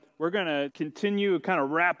We're going to continue, kind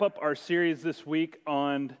of wrap up our series this week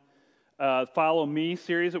on Follow Me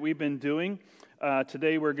series that we've been doing.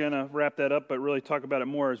 Today we're going to wrap that up, but really talk about it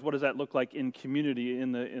more as what does that look like in community,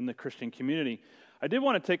 in the Christian community. I did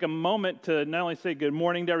want to take a moment to not only say good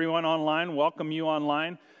morning to everyone online, welcome you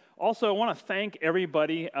online. Also, I want to thank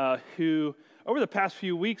everybody who, over the past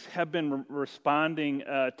few weeks, have been responding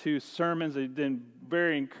to sermons. They've been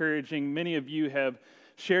very encouraging. Many of you have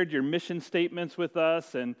shared your mission statements with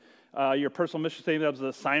us and your personal mission statement. That was an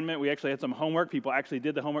assignment. We actually had some homework. People actually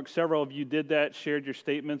did the homework. Several of you did that, shared your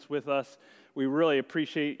statements with us. We really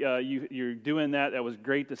appreciate you doing that. That was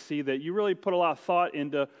great to see that you really put a lot of thought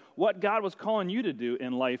into what God was calling you to do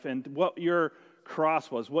in life and what your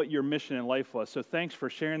cross was, what your mission in life was. So thanks for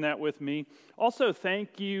sharing that with me. Also,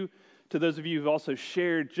 thank you to those of you who've also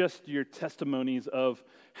shared just your testimonies of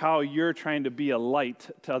how you're trying to be a light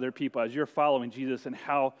to other people as you're following Jesus and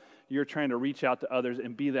how you're trying to reach out to others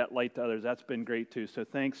and be that light to others. That's been great too. So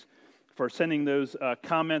thanks for sending those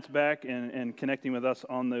comments back and connecting with us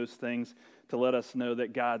on those things to let us know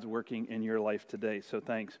that God's working in your life today. So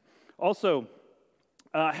thanks. Also,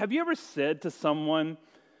 have you ever said to someone,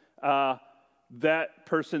 that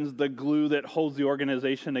person's the glue that holds the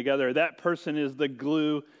organization together, that person is the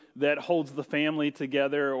glue that holds the family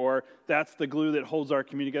together, or that's the glue that holds our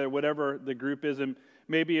community together, whatever the group is? And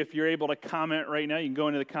maybe if you're able to comment right now, you can go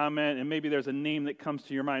into the comment, and maybe there's a name that comes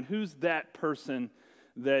to your mind. Who's that person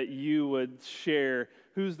that you would share?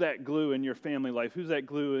 Who's that glue in your family life? Who's that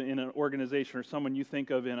glue in an organization or someone you think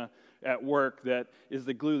of at work that is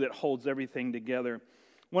the glue that holds everything together?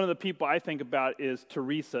 One of the people I think about is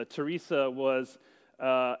Teresa. Teresa was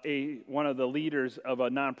one of the leaders of a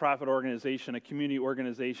nonprofit organization, a community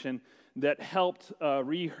organization that helped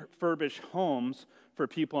refurbish homes for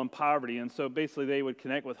people in poverty. And so basically they would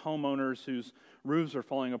connect with homeowners whose roofs were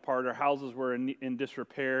falling apart or houses were in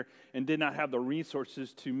disrepair and did not have the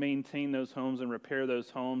resources to maintain those homes and repair those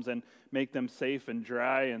homes and make them safe and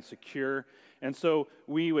dry and secure. And so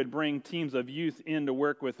we would bring teams of youth in to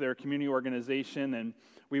work with their community organization, and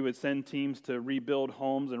we would send teams to rebuild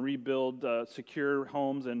homes and rebuild secure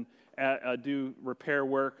homes and do repair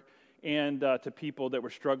work and to people that were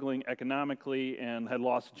struggling economically and had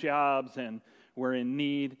lost jobs and were in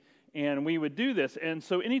need. And we would do this. And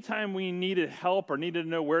so anytime we needed help or needed to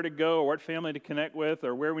know where to go or what family to connect with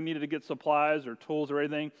or where we needed to get supplies or tools or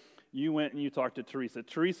anything, you went and you talked to Teresa.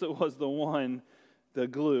 Teresa was the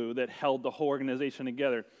glue that held the whole organization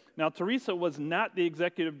together. Now, Teresa was not the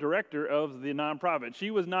executive director of the nonprofit.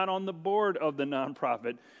 She was not on the board of the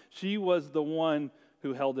nonprofit. She was the one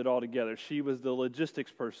who held it all together. She was the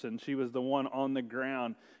logistics person. She was the one on the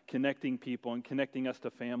ground connecting people and connecting us to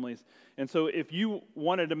families. And so if you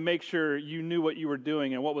wanted to make sure you knew what you were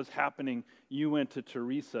doing and what was happening, you went to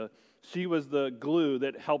Teresa. She was the glue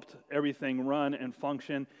that helped everything run and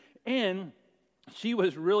function. And she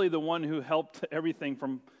was really the one who helped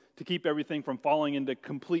to keep everything from falling into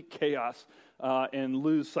complete chaos and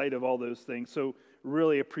lose sight of all those things. So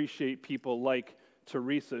really appreciate people like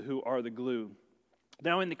Teresa who are the glue.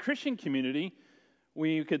 Now in the Christian community,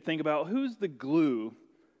 we could think about who's the glue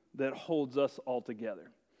that holds us all together.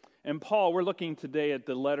 And Paul, we're looking today at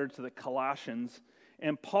the letter to the Colossians,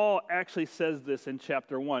 and Paul actually says this in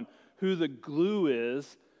chapter 1, who the glue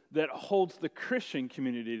is that holds the Christian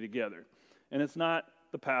community together. And it's not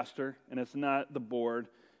the pastor, and it's not the board.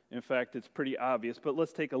 In fact, it's pretty obvious. But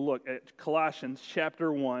let's take a look at Colossians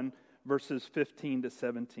chapter 1, verses 15 to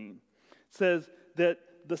 17. It says that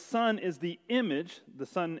the Son is the image, the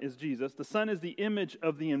Son is Jesus, the Son is the image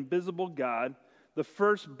of the invisible God, the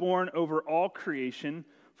firstborn over all creation,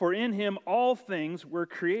 for in him all things were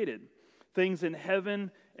created, things in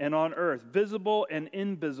heaven and on earth, visible and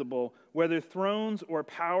invisible, whether thrones or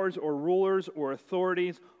powers or rulers or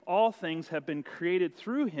authorities, all things have been created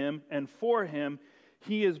through him and for him.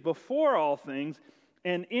 He is before all things,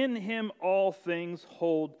 and in him all things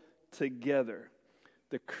hold together.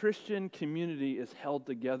 The Christian community is held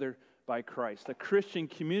together by Christ. The Christian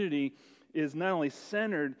community is not only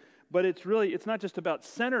centered, but it's not just about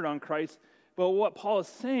centered on Christ, but what Paul is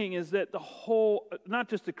saying is that the whole, not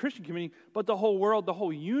just the Christian community, but the whole world, the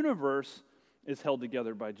whole universe is held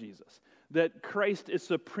together by Jesus. That Christ is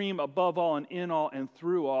supreme above all and in all and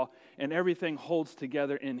through all, and everything holds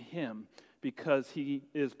together in him because he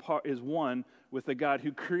is one with the God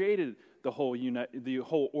who created the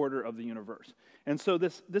whole order of the universe. And so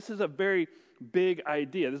this is a very big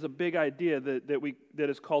idea. This is a big idea that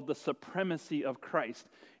is called the supremacy of Christ,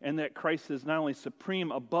 and that Christ is not only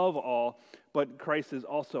supreme above all, but Christ is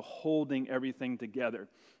also holding everything together.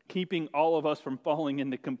 keeping all of us from falling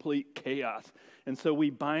into complete chaos. And so we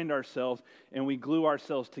bind ourselves and we glue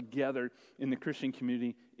ourselves together in the Christian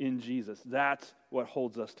community in Jesus. That's what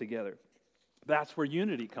holds us together. That's where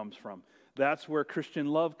unity comes from. That's where Christian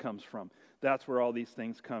love comes from. That's where all these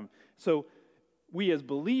things come. So we as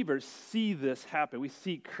believers see this happen. We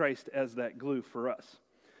see Christ as that glue for us.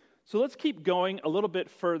 So let's keep going a little bit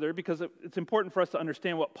further because it's important for us to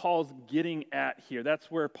understand what Paul's getting at here.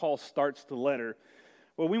 That's where Paul starts the letter.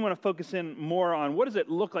 Well, we want to focus in more on what does it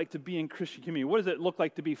look like to be in Christian community? What does it look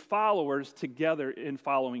like to be followers together in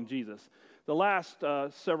following Jesus? The last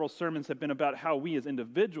several sermons have been about how we as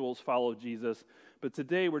individuals follow Jesus, but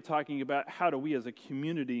today we're talking about how do we as a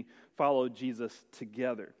community follow Jesus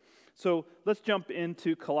together. So let's jump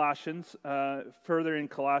into Colossians, further in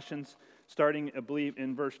Colossians, starting, I believe,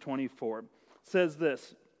 in verse 24. It says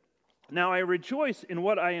this, "Now I rejoice in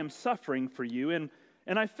what I am suffering for you, and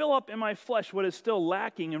I fill up in my flesh what is still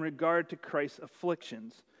lacking in regard to Christ's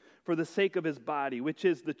afflictions, for the sake of his body, which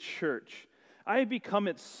is the church. I have become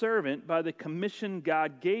its servant by the commission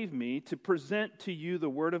God gave me to present to you the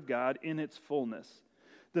word of God in its fullness,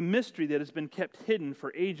 the mystery that has been kept hidden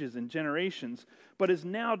for ages and generations, but is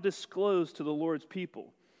now disclosed to the Lord's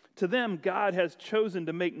people. To them God has chosen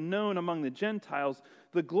to make known among the Gentiles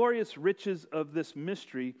the glorious riches of this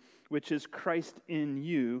mystery, which is Christ in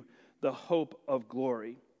you, the hope of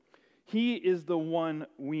glory. He is the one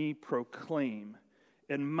we proclaim,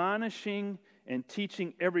 admonishing and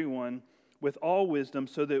teaching everyone with all wisdom,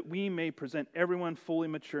 so that we may present everyone fully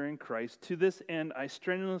mature in Christ. To this end, I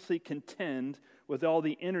strenuously contend with all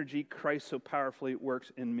the energy Christ so powerfully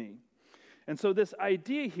works in me." And so this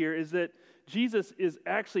idea here is that Jesus is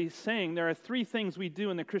actually saying there are three things we do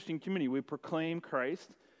in the Christian community. We proclaim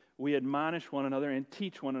Christ, we admonish one another, and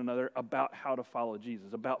teach one another about how to follow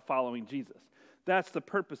Jesus, about following Jesus. That's the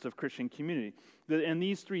purpose of Christian community. And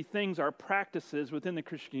these three things are practices within the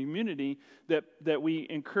Christian community that we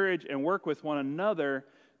encourage and work with one another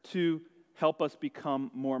to help us become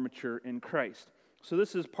more mature in Christ. So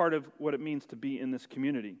this is part of what it means to be in this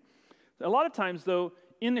community. A lot of times, though,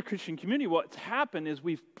 in the Christian community, what's happened is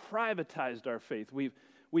we've privatized our faith.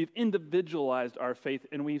 We've individualized our faith,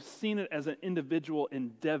 and we've seen it as an individual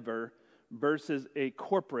endeavor versus a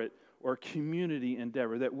corporate or community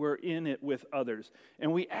endeavor, that we're in it with others.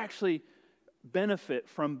 And we actually benefit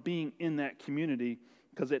from being in that community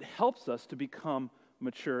because it helps us to become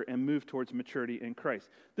mature and move towards maturity in Christ.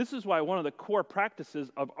 This is why one of the core practices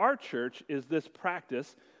of our church is this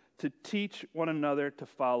practice to teach one another to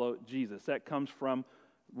follow Jesus. That comes from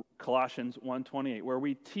Colossians 1:28, where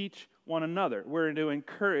we teach one another. We're to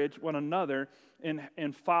encourage one another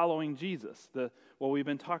in following Jesus, what we've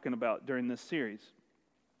been talking about during this series.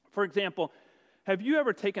 For example, have you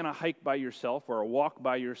ever taken a hike by yourself or a walk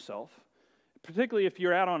by yourself? Particularly if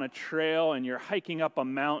you're out on a trail and you're hiking up a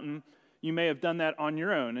mountain, you may have done that on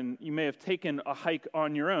your own, and you may have taken a hike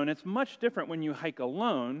on your own. It's much different when you hike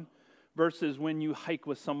alone versus when you hike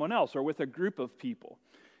with someone else or with a group of people.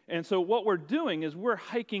 And so what we're doing is we're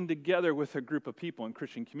hiking together with a group of people in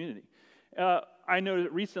Christian community. I know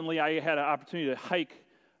that recently I had an opportunity to hike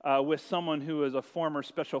with someone who is a former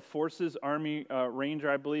Special Forces Army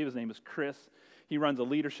Ranger, I believe. His name is Chris. He runs a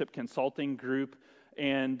leadership consulting group.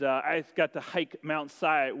 And I got to hike Mount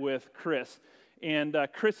Si with Chris. And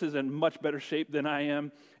Chris is in much better shape than I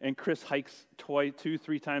am. And Chris hikes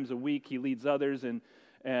 2-3 times a week. He leads others.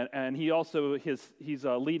 And he also, he's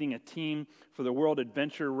leading a team for the World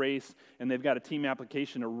Adventure Race. And they've got a team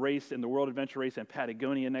application to race in the World Adventure Race in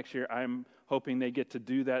Patagonia next year. I'm hoping they get to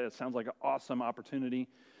do that. It sounds like an awesome opportunity.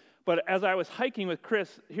 But as I was hiking with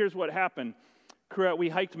Chris, here's what happened. We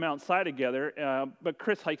hiked Mount Si together, but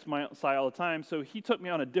Chris hikes Mount Si all the time, so he took me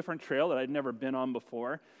on a different trail that I'd never been on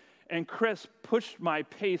before, and Chris pushed my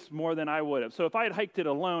pace more than I would have. So if I had hiked it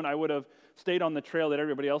alone, I would have stayed on the trail that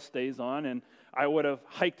everybody else stays on, and I would have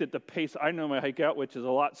hiked at the pace I normally hike out, which is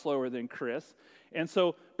a lot slower than Chris. And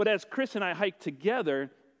so, but as Chris and I hiked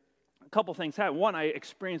together, a couple things happened. One, I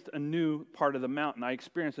experienced a new part of the mountain. I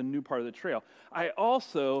experienced a new part of the trail. I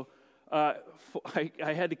also I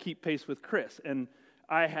had to keep pace with Chris, and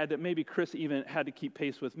maybe Chris even had to keep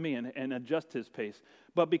pace with me and adjust his pace.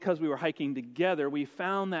 But because we were hiking together, we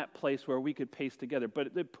found that place where we could pace together. But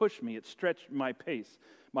it pushed me. It stretched my pace,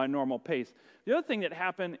 my normal pace. The other thing that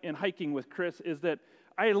happened in hiking with Chris is that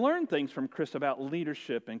I learned things from Chris about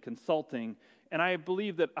leadership and consulting, and I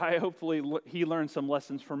believe that he learned some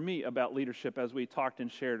lessons from me about leadership as we talked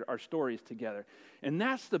and shared our stories together. And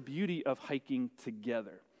that's the beauty of hiking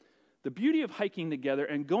together. The beauty of hiking together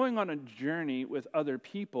and going on a journey with other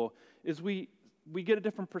people is we get a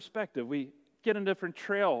different perspective. We get a different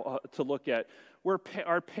trail to look at, where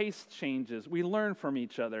our pace changes. We learn from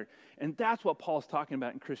each other. And that's what Paul's talking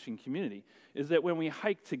about in Christian community, is that when we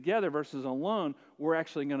hike together versus alone, we're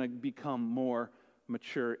actually going to become more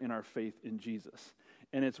mature in our faith in Jesus.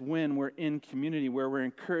 And it's when we're in community where we're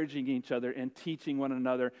encouraging each other and teaching one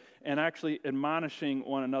another and actually admonishing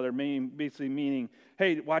one another, basically meaning,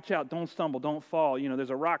 hey, watch out, don't stumble, don't fall. There's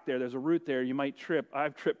a rock there, there's a root there, you might trip.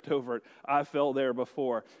 I've tripped over it. I fell there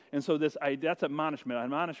before. And so that's admonishment.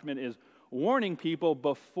 Admonishment is warning people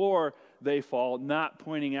before they fall, not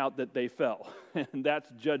pointing out that they fell. And that's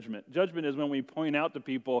judgment. Judgment is when we point out to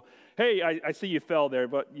people, hey, I see you fell there,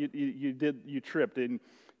 but you tripped, and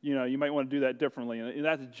you might want to do that differently. And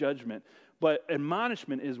that's judgment. But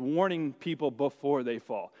admonishment is warning people before they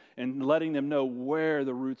fall and letting them know where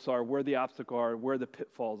the roots are, where the obstacles are, where the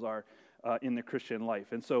pitfalls are in the Christian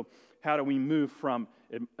life. And so how do we move from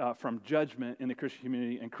judgment in the Christian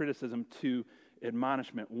community and criticism to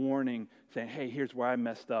admonishment, warning, saying, hey, here's where I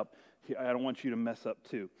messed up. I don't want you to mess up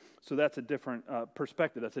too. So that's a different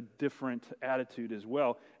perspective. That's a different attitude as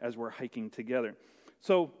well as we're hiking together.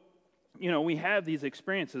 So, we have these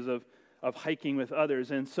experiences of hiking with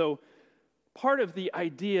others. And so part of the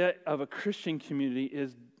idea of a Christian community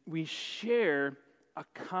is we share a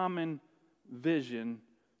common vision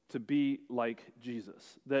to be like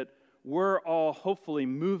Jesus, that we're all hopefully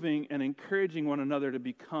moving and encouraging one another to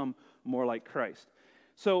become more like Christ.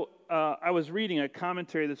 So I was reading a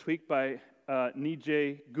commentary this week by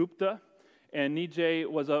Nijay Gupta. And Nijay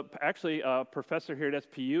was actually a professor here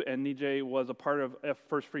at SPU, and Nijay was a part of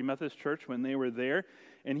First Free Methodist Church when they were there.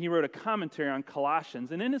 And he wrote a commentary on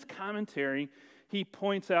Colossians. And in his commentary, he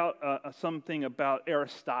points out something about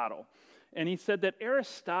Aristotle. And he said that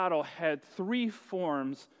Aristotle had three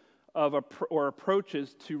forms of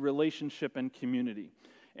approaches to relationship and community.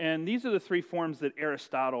 And these are the three forms that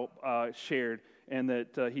Aristotle shared and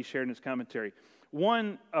that he shared in his commentary.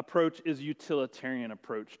 One approach is utilitarian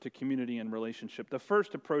approach to community and relationship. The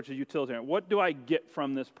first approach is utilitarian. What do I get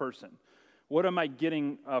from this person? What am I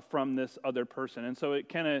getting from this other person? And so it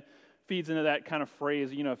kind of feeds into that kind of phrase,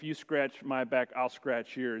 if you scratch my back, I'll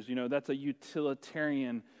scratch yours. That's a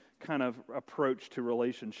utilitarian kind of approach to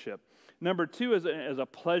relationship. Number two is a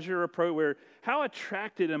pleasure approach, where how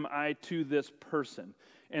attracted am I to this person?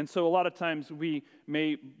 And so a lot of times we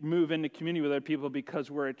may move into community with other people because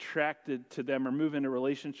we're attracted to them, or move into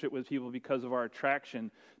relationship with people because of our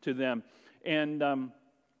attraction to them. And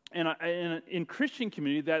in Christian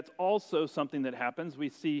community, that's also something that happens. We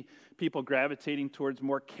see people gravitating towards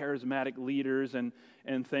more charismatic leaders and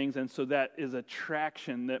things, and so that is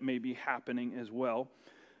attraction that may be happening as well.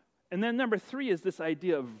 And then number three is this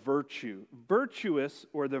idea of virtue. Virtuous,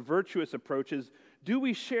 or the virtuous approach, is, do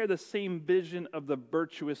we share the same vision of the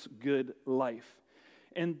virtuous good life?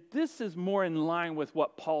 And this is more in line with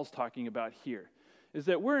what Paul's talking about here, is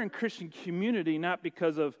that we're in Christian community not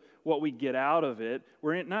because of what we get out of it.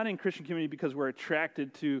 We're not in Christian community because we're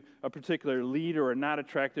attracted to a particular leader, or not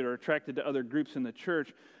attracted, or attracted to other groups in the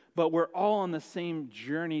church, but we're all on the same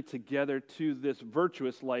journey together to this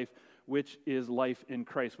virtuous life, which is life in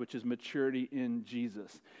Christ, which is maturity in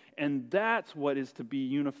Jesus. And that's what is to be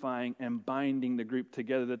unifying and binding the group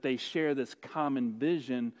together, that they share this common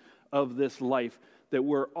vision of this life, that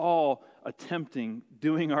we're all attempting,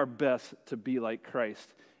 doing our best to be like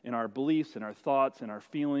Christ in our beliefs, in our thoughts, in our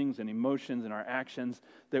feelings, and emotions, and our actions,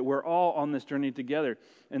 that we're all on this journey together.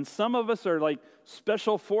 And some of us are like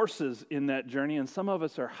special forces in that journey, and some of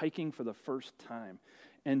us are hiking for the first time.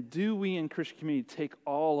 And do we in Christian community take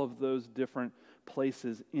all of those different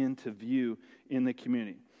places into view in the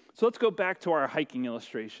community? So let's go back to our hiking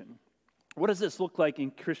illustration. What does this look like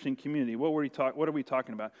in Christian community? What are we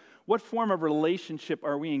talking about? What form of relationship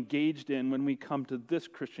are we engaged in when we come to this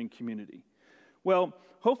Christian community? Well,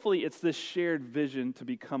 hopefully it's this shared vision to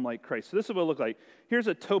become like Christ. So this is what it looks like. Here's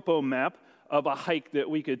a topo map of a hike that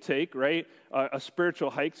we could take, right? A spiritual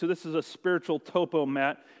hike. So this is a spiritual topo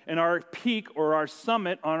map. And our peak, or our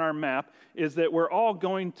summit on our map, is that we're all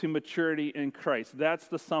going to maturity in Christ. That's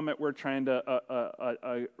the summit we're trying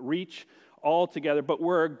to reach all together. But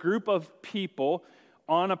we're a group of people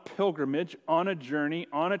on a pilgrimage, on a journey,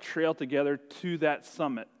 on a trail together to that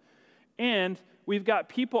summit. And we've got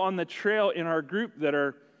people on the trail in our group that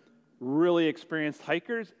are really experienced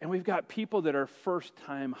hikers, and we've got people that are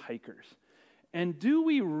first-time hikers. And do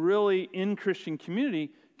we really, in Christian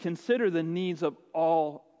community, consider the needs of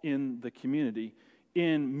all in the community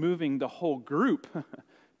in moving the whole group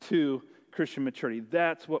to Christian maturity?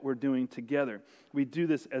 That's what we're doing together. We do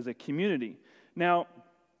this as a community. Now,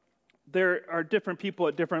 there are different people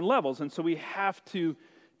at different levels, and so we have to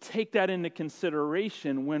take that into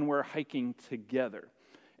consideration when we're hiking together.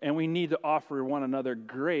 And we need to offer one another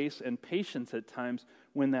grace and patience at times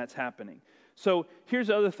when that's happening. So here's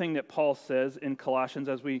the other thing that Paul says in Colossians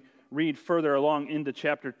as we read further along into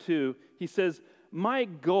chapter 2. He says, my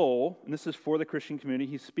goal, and this is for the Christian community,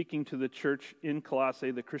 he's speaking to the church in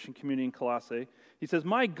Colossae, the Christian community in Colossae. He says,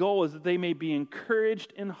 my goal is that they may be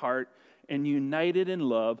encouraged in heart and united in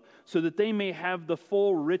love, so that they may have the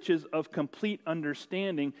full riches of complete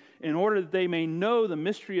understanding, in order that they may know the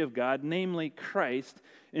mystery of God, namely Christ,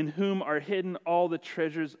 in whom are hidden all the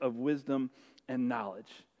treasures of wisdom and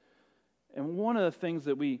knowledge. And one of the things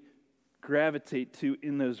that we gravitate to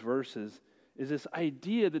in those verses is this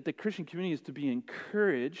idea that the Christian community is to be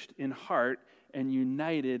encouraged in heart and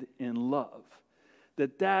united in love.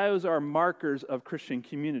 That those are markers of Christian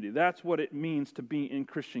community. That's what it means to be in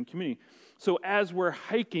Christian community. So as we're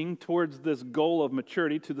hiking towards this goal of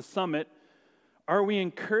maturity to the summit, are we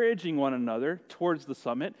encouraging one another towards the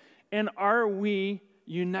summit? And are we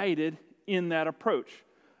united in that approach?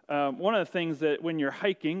 One of the things that when you're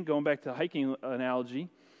hiking, going back to the hiking analogy,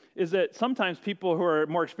 is that sometimes people who are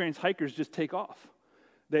more experienced hikers just take off.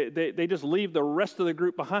 They just leave the rest of the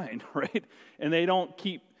group behind, right? And they don't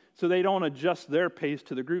adjust their pace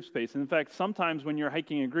to the group's pace. And in fact, sometimes when you're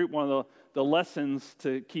hiking a group, one of the lessons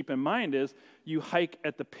to keep in mind is you hike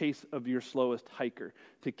at the pace of your slowest hiker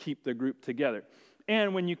to keep the group together.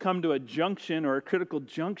 And when you come to a junction or a critical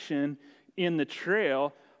junction in the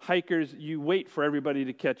trail, hikers, you wait for everybody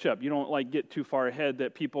to catch up. You don't get too far ahead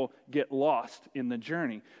that people get lost in the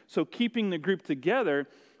journey. So keeping the group together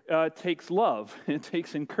takes love. It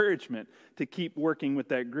takes encouragement to keep working with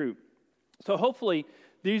that group. So hopefully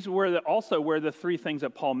these were also where the three things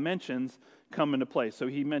that Paul mentions come into play. So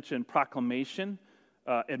he mentioned proclamation,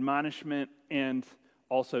 admonishment, and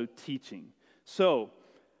also teaching. So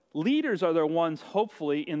leaders are the ones,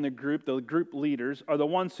 hopefully, in the group leaders are the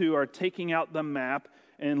ones who are taking out the map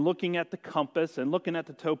and looking at the compass and looking at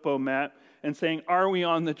the topo map and saying, are we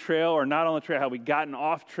on the trail or not on the trail? Have we gotten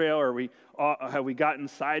off trail? Or have we gotten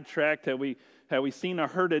sidetracked? Have we seen a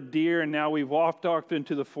herd of deer and now we've walked off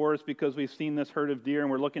into the forest because we've seen this herd of deer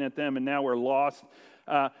and we're looking at them and now we're lost?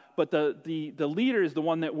 But the leader is the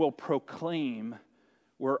one that will proclaim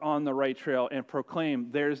we're on the right trail and proclaim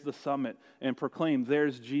there's the summit and proclaim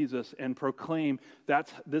there's Jesus and proclaim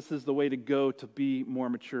this is the way to go to be more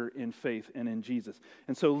mature in faith and in Jesus.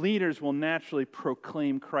 And so leaders will naturally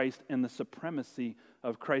proclaim Christ and the supremacy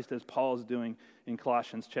of Christ as Paul is doing in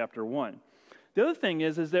Colossians chapter 1. The other thing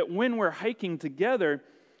is that when we're hiking together,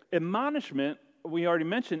 admonishment, we already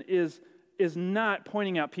mentioned, is not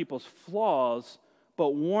pointing out people's flaws,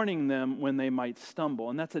 but warning them when they might stumble.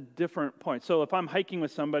 And that's a different point. So if I'm hiking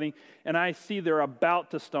with somebody and I see they're about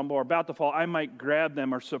to stumble or about to fall, I might grab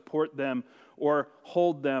them or support them or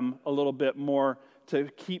hold them a little bit more to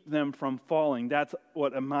keep them from falling. That's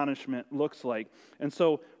what admonishment looks like. And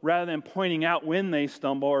so rather than pointing out when they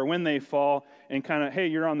stumble or when they fall and kind of, hey,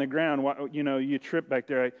 you're on the ground, you trip back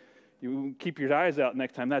there, you keep your eyes out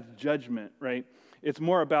next time, that's judgment, right? It's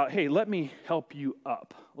more about, hey, let me help you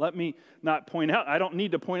up. Let me not point out. I don't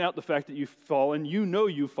need to point out the fact that you've fallen. You know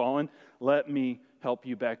you've fallen. Let me help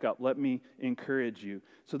you back up. Let me encourage you.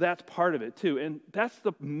 So that's part of it too. And that's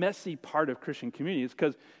the messy part of Christian community, is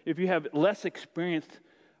because if you have less experienced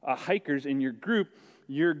hikers in your group,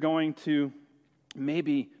 you're going to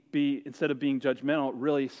maybe be, instead of being judgmental,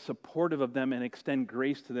 really supportive of them and extend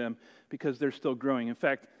grace to them because they're still growing. In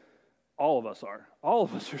fact, all of us are. All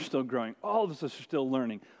of us are still growing. All of us are still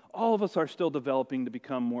learning. All of us are still developing to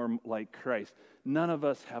become more like Christ. None of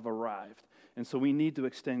us have arrived. And so we need to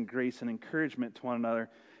extend grace and encouragement to one another.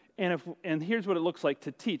 And here's what it looks like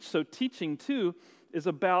to teach. So teaching, too, is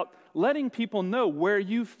about letting people know where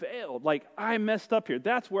you failed. Like, I messed up here.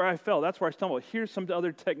 That's where I fell. That's where I stumbled. Here's some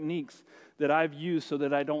other techniques that I've used so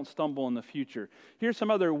that I don't stumble in the future. Here's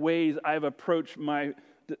some other ways I've approached my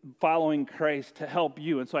following Christ to help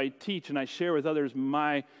you. And so I teach and I share with others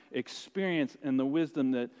my experience and the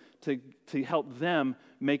wisdom that to help them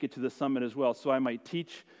make it to the summit as well. So I might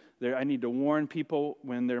teach there. I need to warn people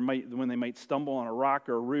when they might stumble on a rock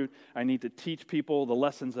or a root. I need to teach people the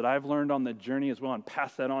lessons that I've learned on the journey as well and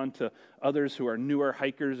pass that on to others who are newer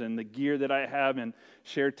hikers and the gear that I have and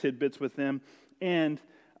share tidbits with them. And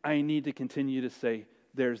I need to continue to say,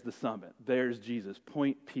 there's the summit. There's Jesus.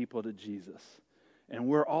 Point people to Jesus. And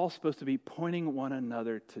we're all supposed to be pointing one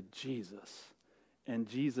another to Jesus and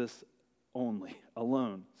Jesus only,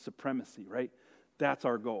 alone, supremacy, right? That's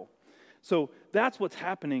our goal. So that's what's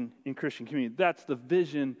happening in Christian community. That's the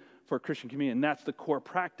vision for Christian community, and that's the core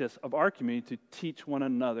practice of our community, to teach one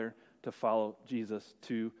another to follow Jesus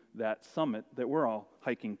to that summit that we're all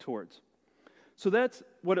hiking towards. So that's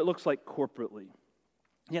what it looks like corporately.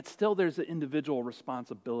 Yet still there's an individual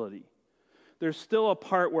responsibility. There's still a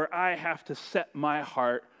part where I have to set my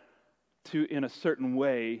heart to in a certain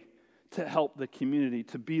way to help the community,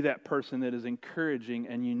 to be that person that is encouraging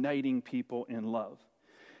and uniting people in love.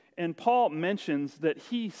 And Paul mentions that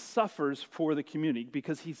he suffers for the community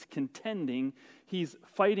because he's contending, he's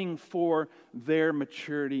fighting for their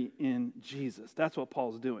maturity in Jesus. That's what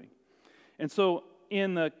Paul's doing. And so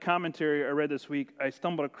in the commentary I read this week, I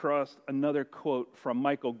stumbled across another quote from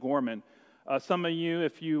Michael Gorman. Some of you,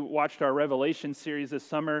 if you watched our Revelation series this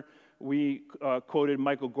summer, we quoted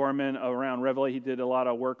Michael Gorman around Revelation. He did a lot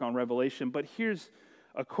of work on Revelation. But here's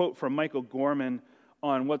a quote from Michael Gorman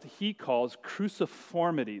on what he calls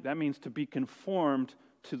cruciformity. That means to be conformed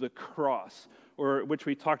to the cross, or which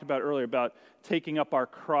we talked about earlier, about taking up our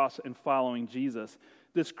cross and following Jesus.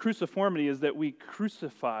 This cruciformity is that we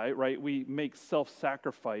crucify, right? We make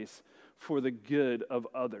self-sacrifice for the good of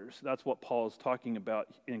others. That's what Paul is talking about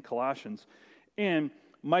in Colossians. And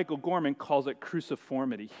Michael Gorman calls it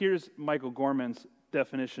cruciformity. Here's Michael Gorman's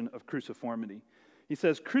definition of cruciformity. He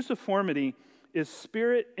says, cruciformity is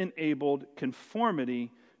spirit-enabled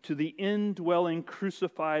conformity to the indwelling,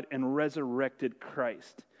 crucified, and resurrected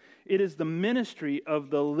Christ. It is the ministry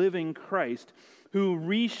of the living Christ who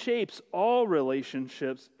reshapes all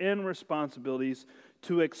relationships and responsibilities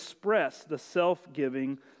to express the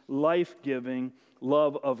self-giving, life-giving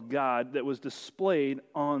love of God that was displayed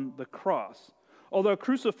on the cross. Although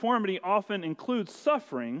cruciformity often includes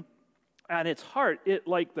suffering, at its heart, it,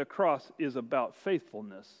 like the cross, is about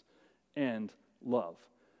faithfulness and love.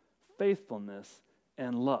 Faithfulness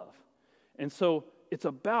and love. And so it's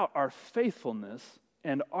about our faithfulness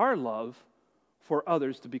and our love for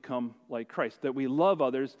others to become like Christ. That we love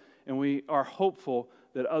others and we are hopeful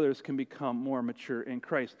that others can become more mature in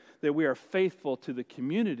Christ. That we are faithful to the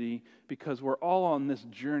community because we're all on this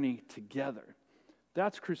journey together.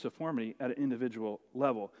 That's cruciformity at an individual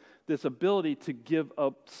level. This ability to give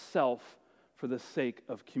up self for the sake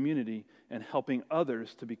of community and helping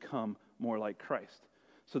others to become more like Christ.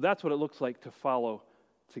 So that's what it looks like to follow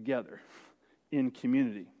together in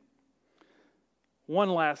community. One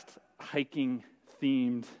last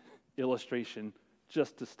hiking-themed illustration,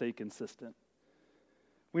 just to stay consistent.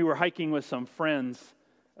 We were hiking with some friends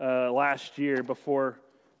last year before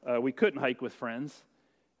we couldn't hike with friends.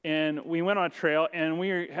 And we went on a trail, and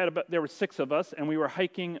there were 6 of us, and we were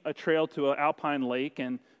hiking a trail to an alpine lake,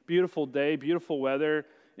 and beautiful day, beautiful weather,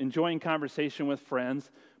 enjoying conversation with friends.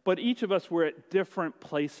 But each of us were at different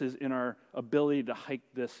places in our ability to hike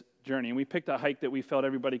this journey. And we picked a hike that we felt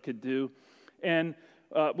everybody could do. And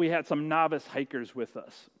we had some novice hikers with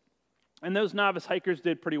us. And those novice hikers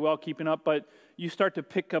did pretty well keeping up, but you start to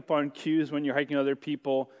pick up on cues when you're hiking other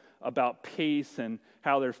people about pace and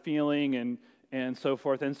how they're feeling and so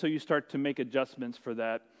forth. And so you start to make adjustments for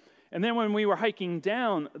that. And then when we were hiking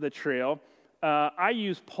down the trail, I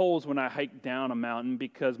use poles when I hike down a mountain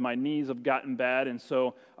because my knees have gotten bad, and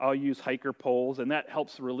so I'll use hiker poles, and that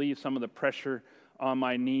helps relieve some of the pressure on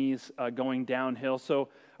my knees going downhill. So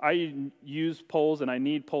I use poles, and I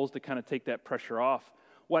need poles to kind of take that pressure off.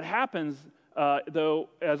 What happens, though,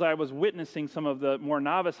 as I was witnessing some of the more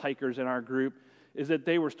novice hikers in our group, is that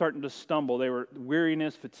they were starting to stumble.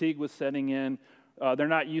 Weariness, fatigue was setting in. They're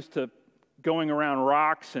not used to going around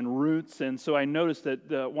rocks and roots, and so I noticed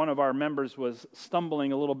that one of our members was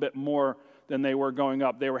stumbling a little bit more than they were going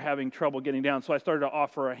up. They were having trouble getting down, so I started to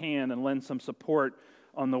offer a hand and lend some support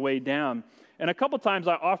on the way down. And a couple times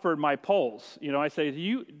I offered my poles. I say, do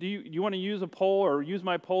you want to use a pole or use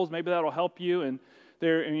my poles? Maybe that'll help you. And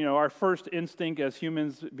our first instinct as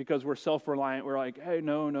humans, because we're self-reliant, we're like, hey,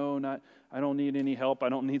 no, I don't need any help. I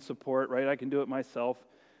don't need support, right? I can do it myself.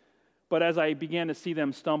 But as I began to see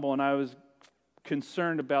them stumble and I was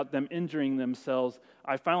concerned about them injuring themselves,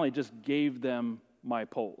 I finally just gave them my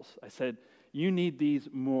poles. I said, you need these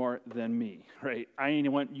more than me, right? I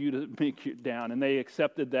want you to make it down. And they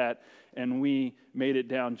accepted that, and we made it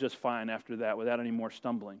down just fine after that without any more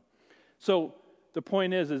stumbling. So the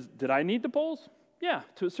point is did I need the poles? Yeah,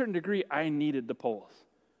 to a certain degree, I needed the poles.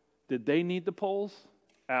 Did they need the poles?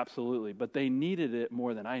 Absolutely, but they needed it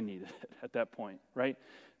more than I needed it at that point, right?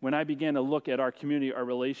 When I began to look at our community, our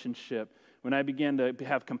relationship, when I began to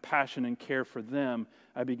have compassion and care for them,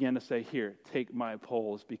 I began to say, here, take my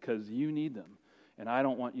poles because you need them. And I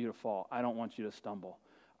don't want you to fall. I don't want you to stumble.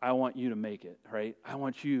 I want you to make it, right? I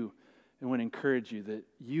want to encourage you that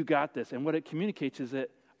you got this. And what it communicates is that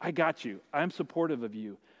I got you. I'm supportive of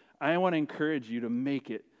you. I want to encourage you to make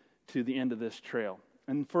it to the end of this trail.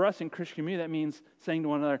 And for us in Christian community, that means saying to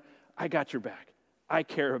one another, I got your back. I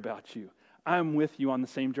care about you. I'm with you on the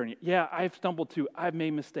same journey. Yeah, I've stumbled too. I've made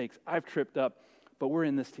mistakes. I've tripped up, but we're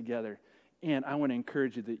in this together. And I want to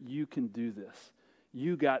encourage you that you can do this.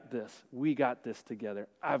 You got this. We got this together.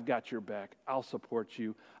 I've got your back. I'll support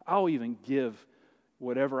you. I'll even give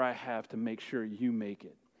whatever I have to make sure you make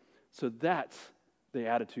it. So that's the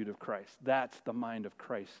attitude of Christ. That's the mind of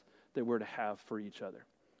Christ that we're to have for each other.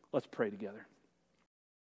 Let's pray together.